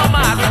 Hoy no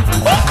más.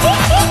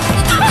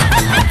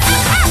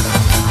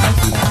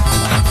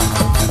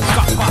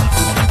 Capaz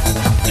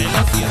de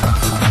la Sierra.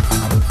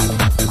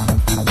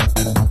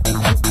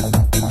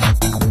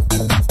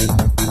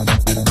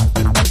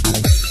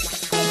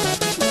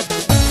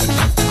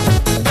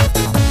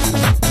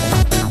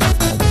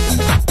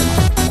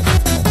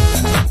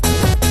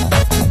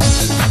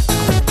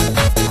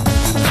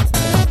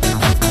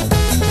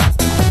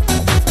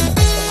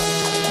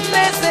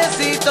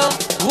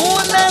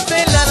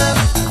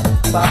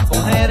 pa'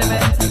 ponerme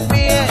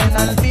bien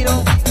al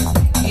tiro.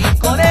 Y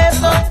con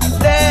eso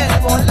de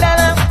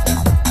volada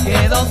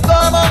quedo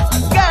como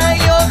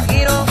gallo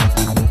giro.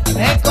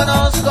 Me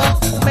conozco,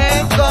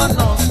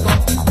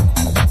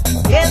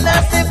 quien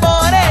nace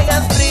por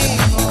ellas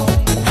primo.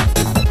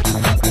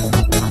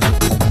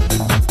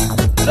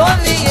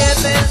 Los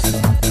billetes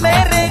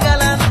me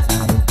regalan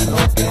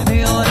lo que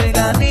mi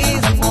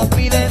organismo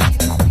pide.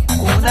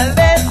 Unas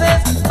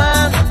veces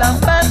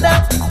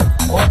manda,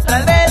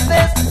 otras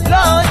veces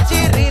los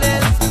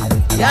chirrines,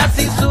 y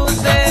así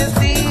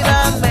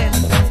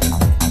sucesivamente,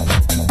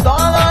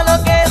 todo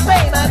lo que se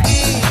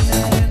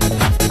imaginen.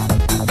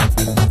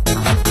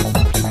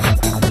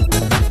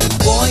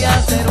 Voy a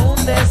hacer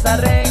un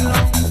desarreglo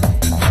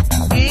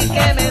y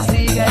que me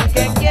siga el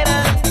que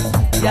quiera.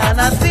 Ya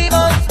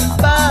nacimos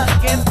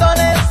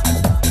paquetones,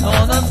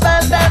 no nos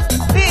faltan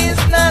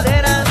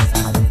biznaderas.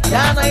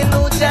 Ya no hay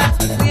lucha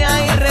ni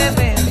hay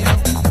remedio,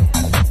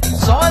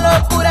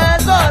 solo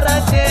puras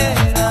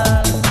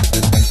borracheras.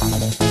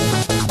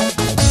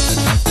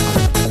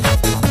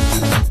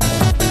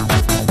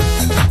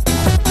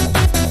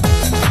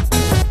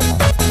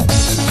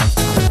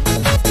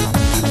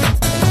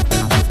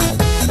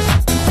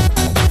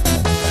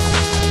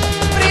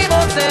 Primo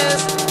se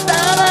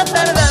estaba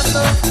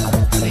tardando,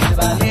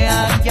 sírvale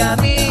aquí a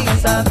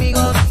mis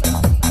amigos.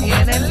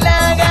 Tienen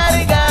la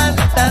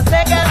garganta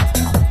seca,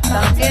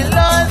 también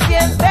los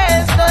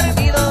dientes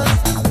dormidos.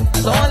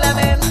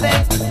 Solamente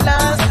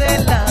las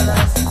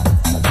heladas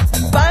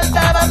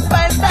faltaban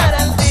para estar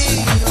al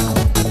tiro.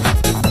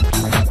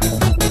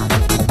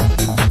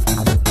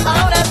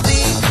 Ahora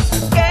sí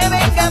que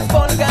vengan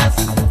polgas,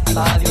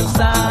 adiós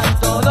a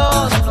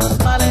todos los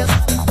males.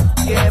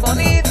 Qué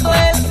bonito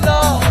es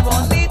lo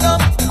bonito,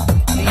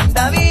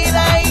 linda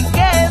vida y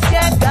que se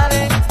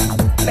acabe.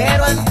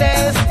 Pero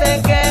antes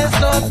de que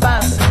eso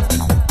pase,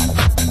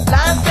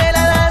 las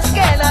heladas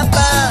que la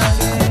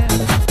paguen.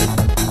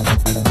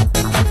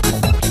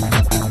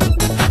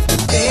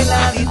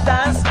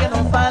 Heladitas que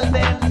no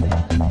falten,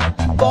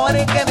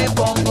 porque me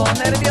pongo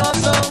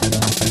nervioso.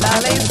 La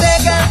ley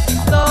seca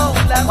no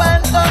la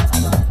aguanto,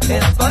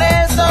 es por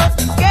eso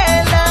que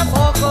la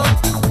mojo.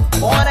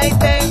 Por ahí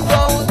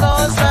tengo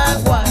unos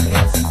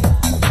aguajes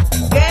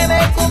que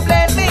me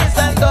cumplen mis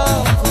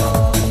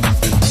antojos.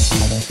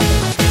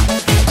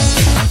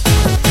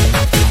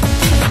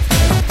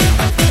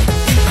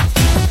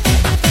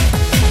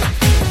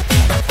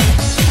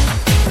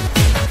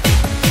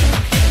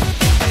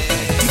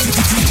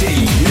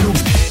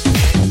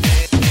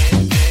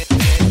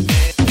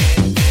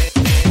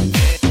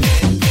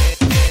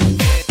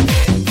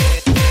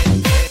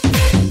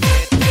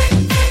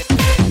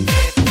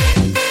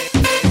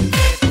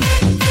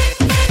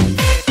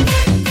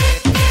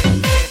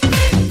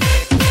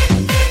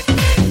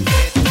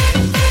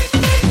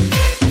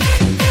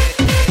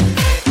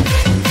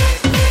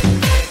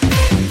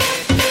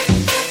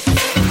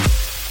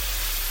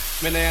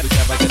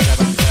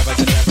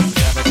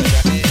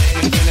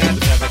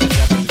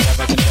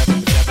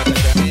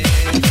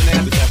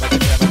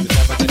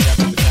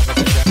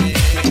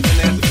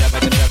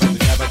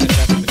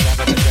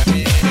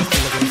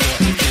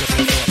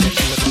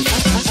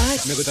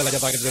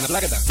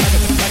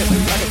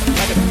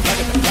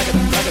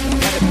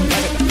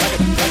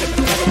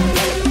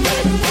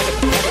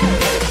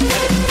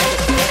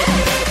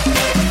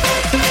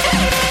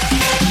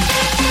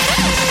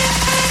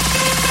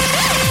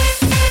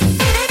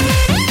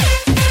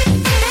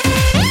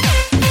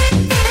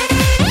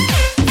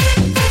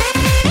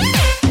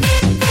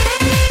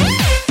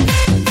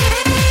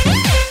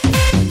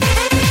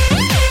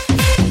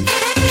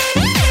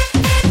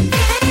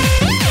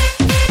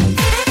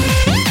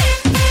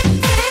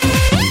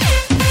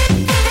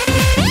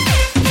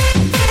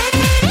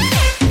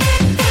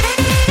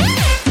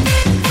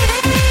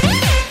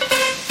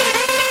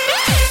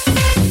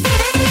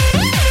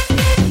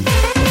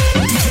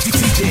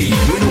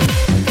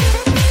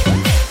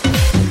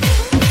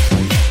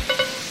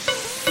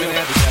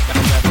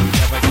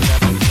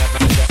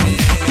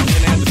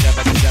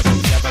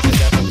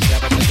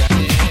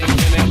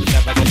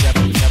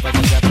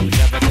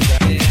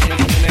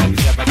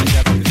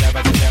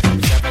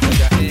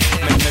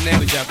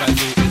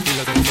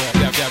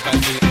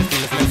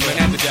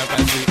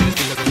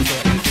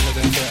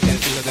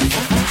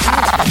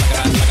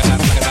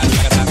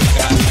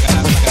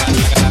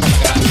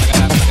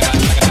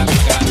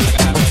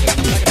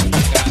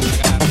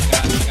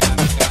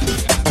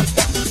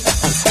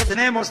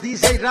 Tenemos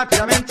DJ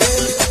rápidamente.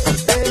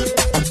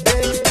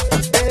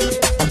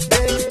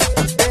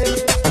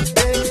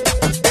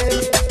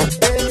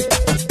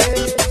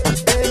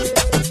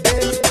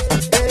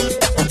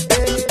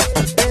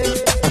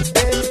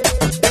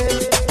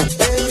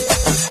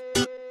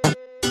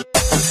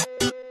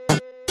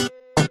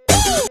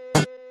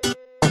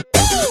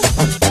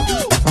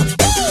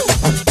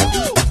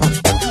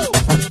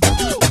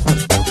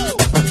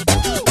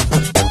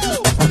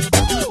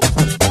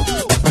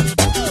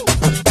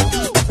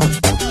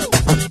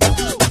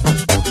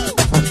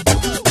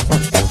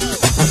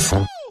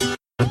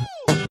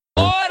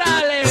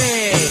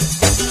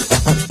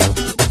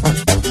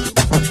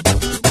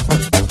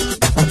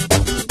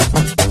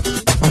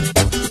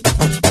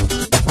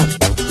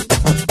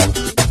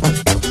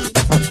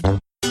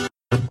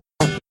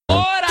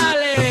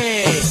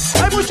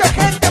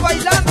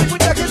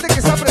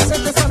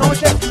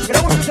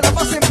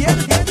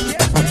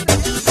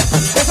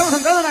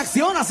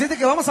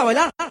 a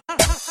bailar.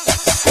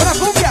 Una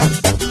cumbia,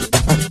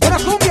 una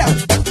cumbia,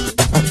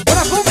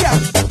 una cumbia,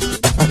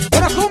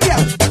 una cumbia,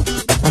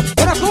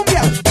 una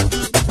cumbia,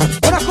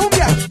 una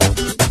cumbia.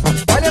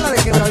 Baila la de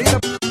quebradita.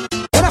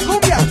 Una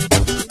cumbia,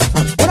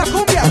 una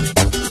cumbia,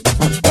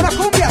 una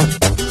cumbia.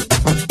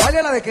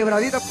 Baila la de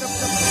quebradita.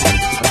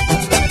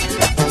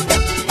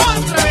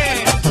 Otra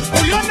vez,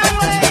 Julián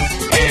Álvarez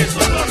y su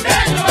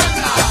norteño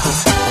banda.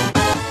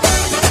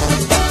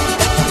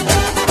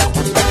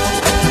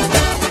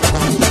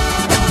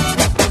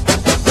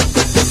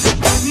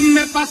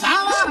 Me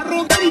pasaba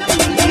rogando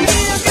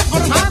que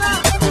formara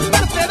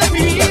parte de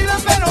mi vida,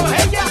 pero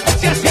ella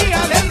se hacía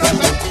del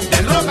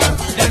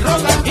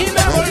rogar, y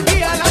me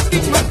volvía a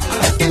lastimar,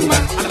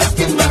 a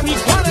lastimar mi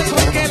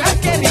corazón que la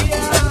quería.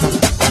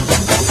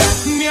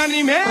 Me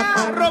animé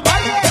a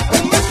robarle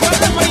un beso a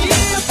la María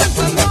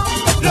pensando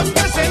lo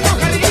que se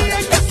enojaría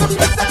y qué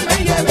sorpresa me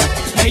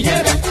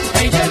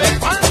llevé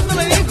cuando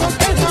me dijo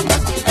que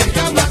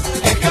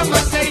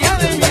jamás ella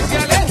de mí se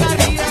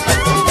alejaría.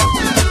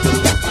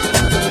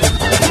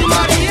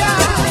 María,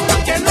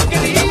 que no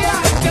quería,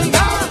 que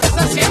andabas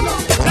haciendo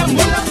la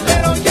mula,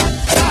 pero ya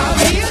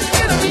sabías que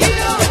era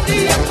mío y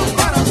en tu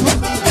corazón,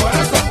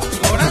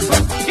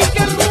 y que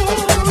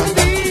algún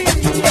día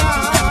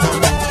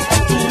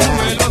tú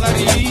me lo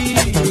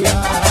darías.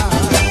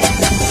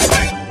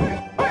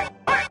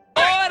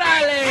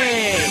 ¡Órale!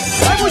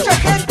 Hay mucha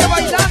gente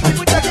bailando y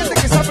mucha gente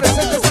que está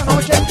presente esta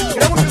noche.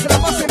 Queremos que se la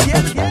pasen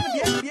bien.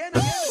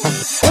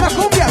 Una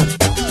cumbia,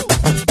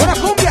 una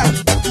cumbia,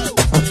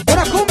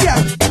 una cumbia.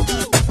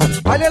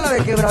 Baila la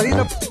de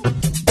quebradita.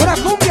 Una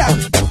cumbia,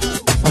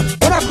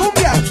 una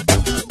cumbia,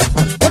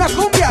 una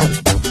cumbia.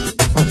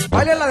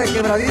 Baila la de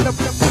quebradita.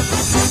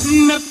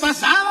 Me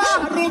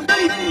pasaba rogando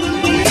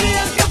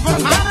que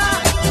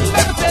formara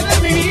parte de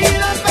mi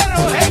vida, pero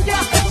ella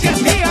se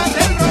hacía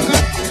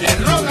del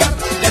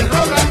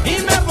rogar, y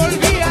me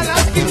volvía a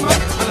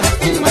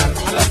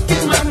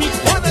lastimar mi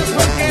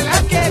corazón que la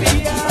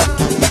quería.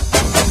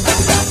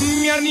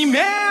 Me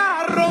animé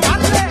a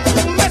robarle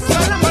un beso a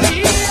la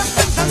María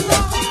pensando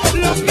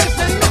lo que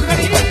se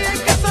enojaría y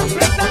qué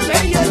sorpresa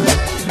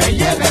me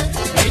llevé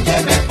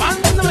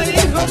cuando me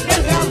dijo que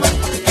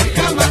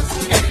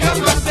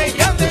jamás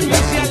ella de mí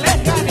se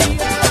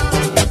alejaría.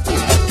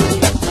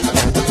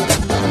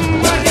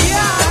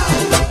 María,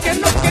 que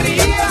no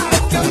quería,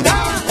 que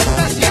andaba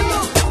haciendo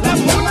la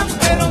mula,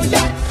 pero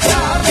ya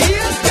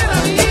sabías que era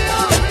mío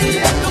y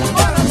en tu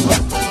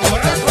corazón,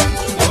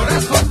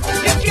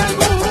 y que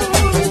algún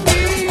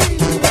día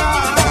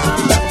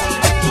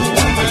tú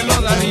me lo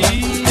darías.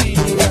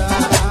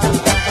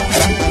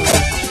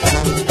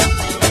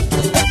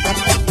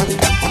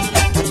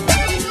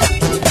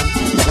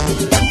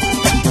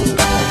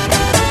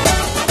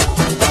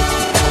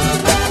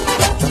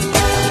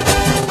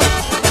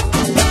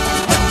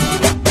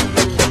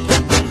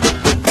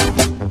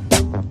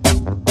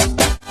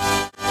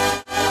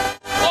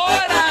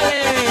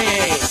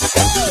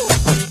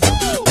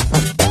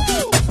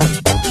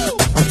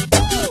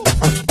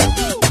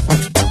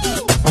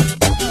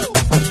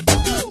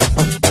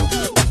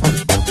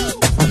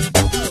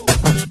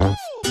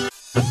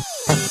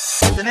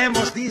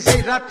 Tenemos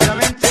DJ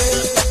rápidamente.